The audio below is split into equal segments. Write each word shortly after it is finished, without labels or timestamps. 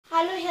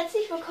Hallo,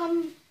 herzlich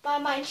willkommen bei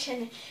meinem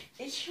Channel.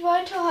 Ich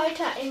wollte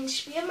heute ein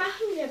Spiel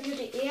machen, wer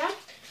würde eher.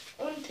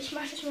 Und ich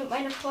mache das mit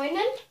meiner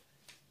Freundin.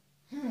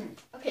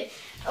 Okay.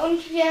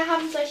 Und wir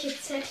haben solche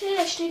Zettel,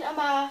 da steht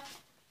einmal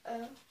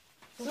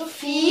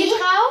Sophie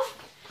drauf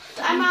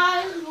und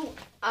einmal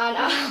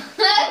Luana.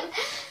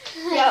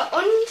 Ja,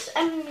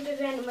 und wir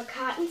werden immer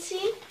Karten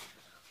ziehen.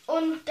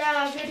 Und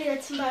da würde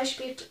jetzt zum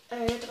Beispiel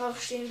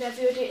draufstehen, wer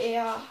würde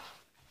eher...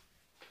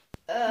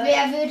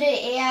 Wer würde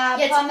eher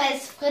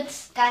Pommes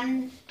Fritz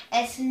dann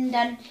essen?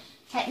 Dann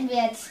hätten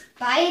wir jetzt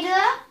beide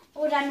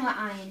oder nur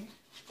einen?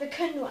 Wir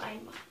können nur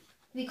einen machen.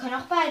 Wir können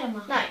auch beide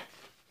machen. Nein.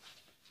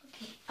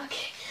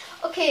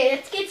 Okay,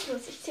 jetzt geht's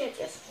los. Ich zähle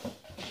jetzt erst.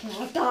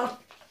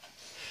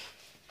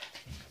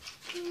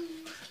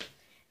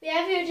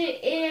 Wer würde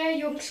eher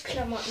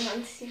Jungsklamotten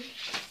anziehen?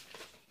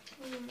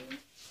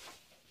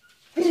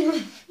 Ja,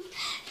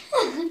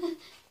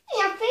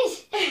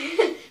 ich.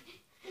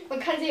 Man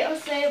kann sie auch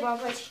selber,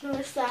 wollte ich nur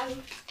was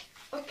sagen.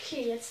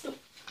 Okay, jetzt du.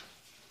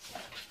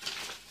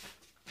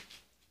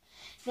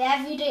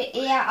 Wer würde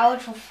eher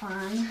Auto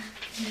fahren?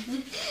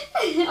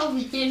 Auf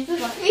jeden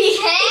Fall. Wie? Ich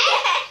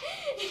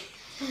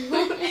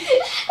werde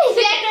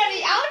doch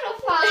nicht Auto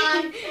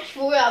fahren.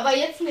 Vorher, aber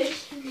jetzt nicht.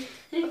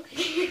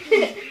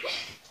 Okay.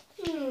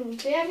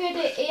 Wer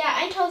würde eher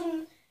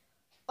 1000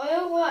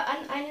 Euro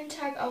an einem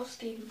Tag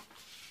ausgeben?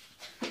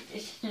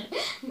 Ich.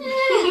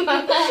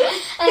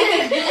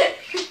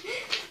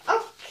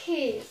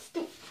 Okay, jetzt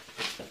du.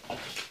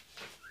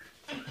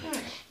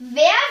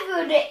 Wer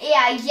würde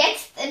eher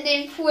jetzt in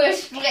den Pool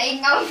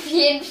springen? Auf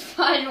jeden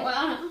Fall nur.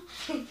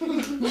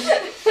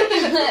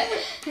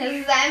 Das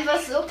ist einfach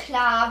so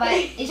klar, aber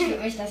ich würde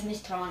mich das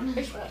nicht trauen.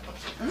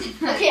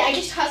 Okay,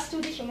 eigentlich hast du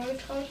dich immer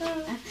getraut.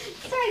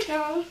 Zeig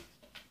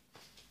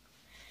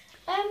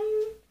Das ist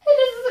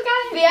so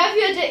geil. Wer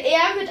würde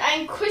eher mit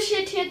einem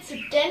Kuscheltier zu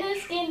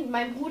Dennis gehen,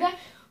 meinem Bruder,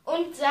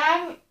 und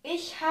sagen,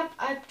 ich habe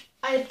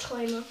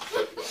Albträume?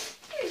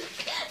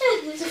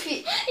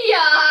 Sophie.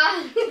 Ja.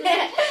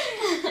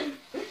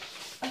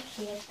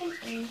 Okay, jetzt bin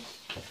ich.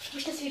 Habe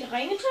ich das wieder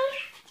reingetan?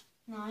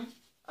 Nein.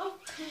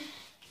 Okay.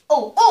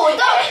 Oh,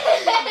 doch.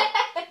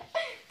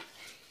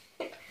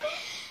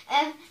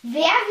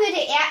 Wer würde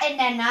eher in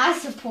der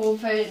Nase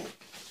popeln?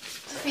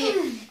 Sophie.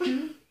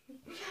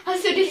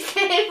 Hast du dich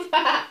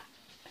selber?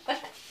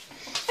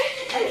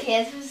 Okay,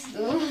 jetzt bist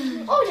du.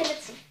 Oh, der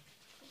letzte.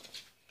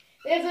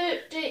 Wer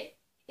würde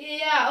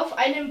eher auf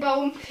einen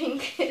Baum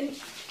pinkeln?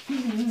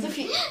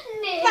 Sophie.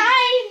 Nee.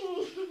 Nein!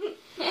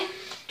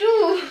 Du!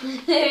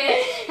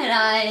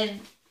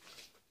 Nein.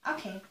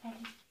 Okay,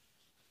 fertig.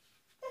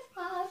 Das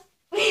war's.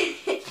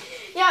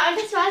 Ja, und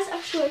das war's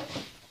auch schon.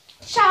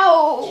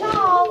 Ciao!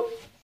 Ciao.